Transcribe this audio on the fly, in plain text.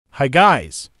Hi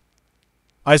guys!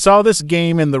 I saw this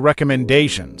game in the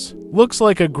recommendations. Looks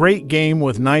like a great game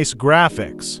with nice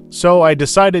graphics, so I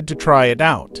decided to try it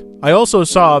out. I also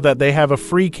saw that they have a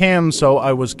free cam, so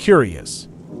I was curious.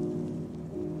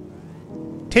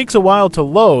 Takes a while to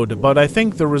load, but I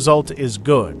think the result is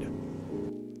good.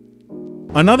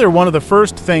 Another one of the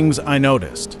first things I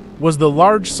noticed was the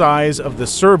large size of the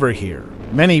server here.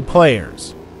 Many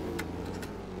players.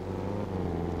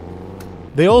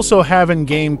 They also have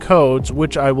in-game codes,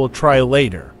 which I will try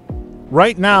later.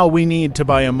 Right now we need to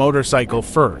buy a motorcycle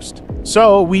first,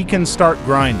 so we can start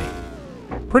grinding.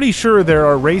 Pretty sure there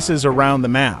are races around the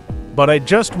map, but I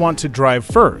just want to drive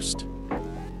first.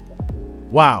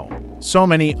 Wow, so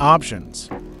many options.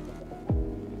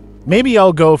 Maybe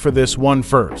I'll go for this one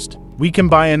first. We can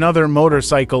buy another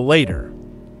motorcycle later.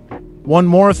 One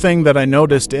more thing that I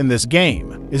noticed in this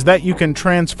game is that you can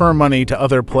transfer money to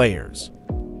other players.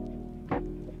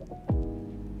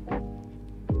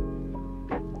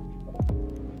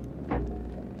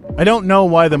 I don't know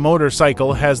why the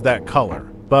motorcycle has that color,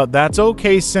 but that's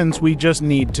okay since we just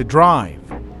need to drive.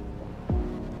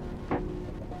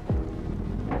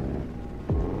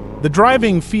 The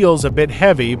driving feels a bit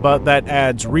heavy, but that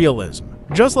adds realism.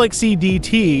 Just like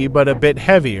CDT, but a bit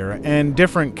heavier and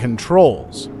different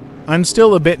controls. I'm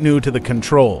still a bit new to the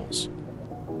controls.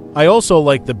 I also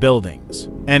like the buildings.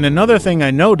 And another thing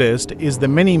I noticed is the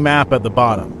mini-map at the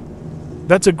bottom.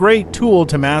 That's a great tool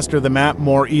to master the map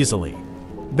more easily.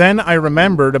 Then I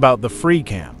remembered about the free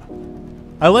cam.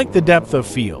 I like the depth of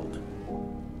field.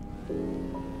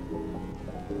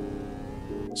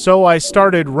 So I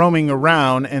started roaming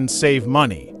around and save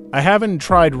money. I haven't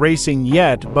tried racing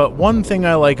yet, but one thing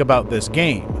I like about this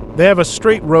game, they have a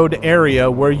straight road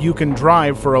area where you can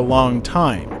drive for a long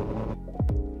time.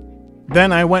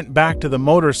 Then I went back to the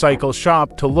motorcycle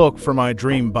shop to look for my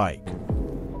dream bike.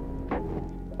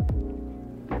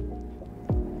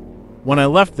 When I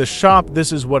left the shop,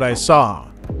 this is what I saw.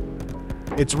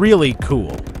 It's really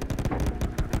cool.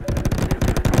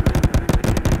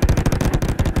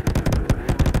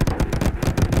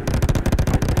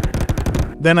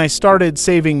 Then I started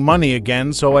saving money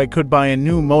again so I could buy a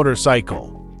new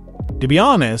motorcycle. To be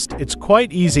honest, it's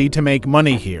quite easy to make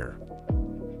money here.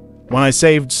 When I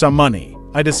saved some money,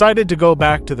 I decided to go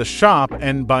back to the shop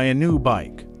and buy a new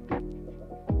bike.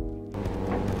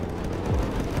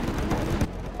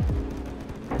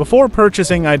 Before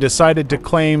purchasing, I decided to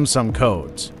claim some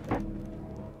codes.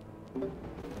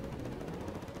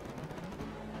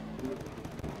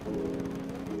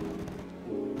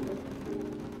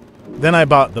 Then I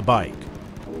bought the bike.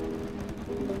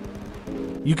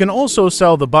 You can also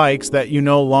sell the bikes that you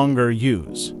no longer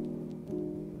use.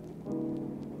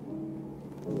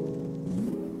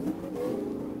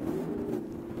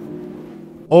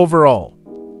 Overall,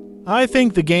 I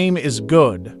think the game is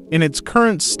good. In its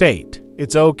current state,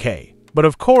 it's okay. But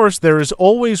of course, there is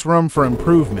always room for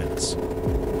improvements.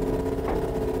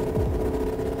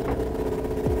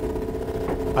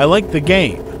 I like the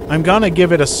game. I'm gonna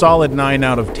give it a solid 9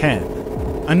 out of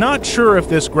 10. I'm not sure if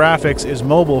this graphics is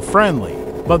mobile friendly,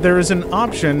 but there is an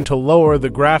option to lower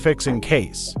the graphics in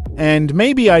case. And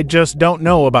maybe I just don't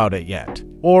know about it yet,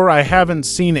 or I haven't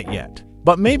seen it yet.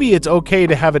 But maybe it's okay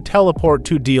to have a teleport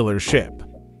to dealership.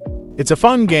 It's a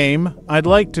fun game. I'd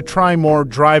like to try more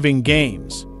driving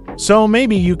games. So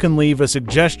maybe you can leave a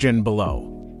suggestion below.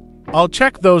 I'll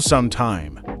check those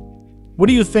sometime. What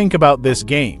do you think about this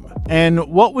game? And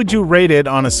what would you rate it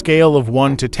on a scale of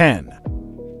 1 to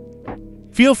 10?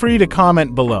 Feel free to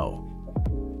comment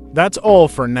below. That's all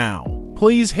for now.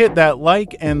 Please hit that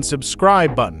like and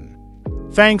subscribe button.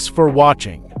 Thanks for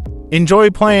watching. Enjoy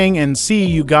playing and see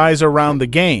you guys around the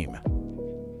game.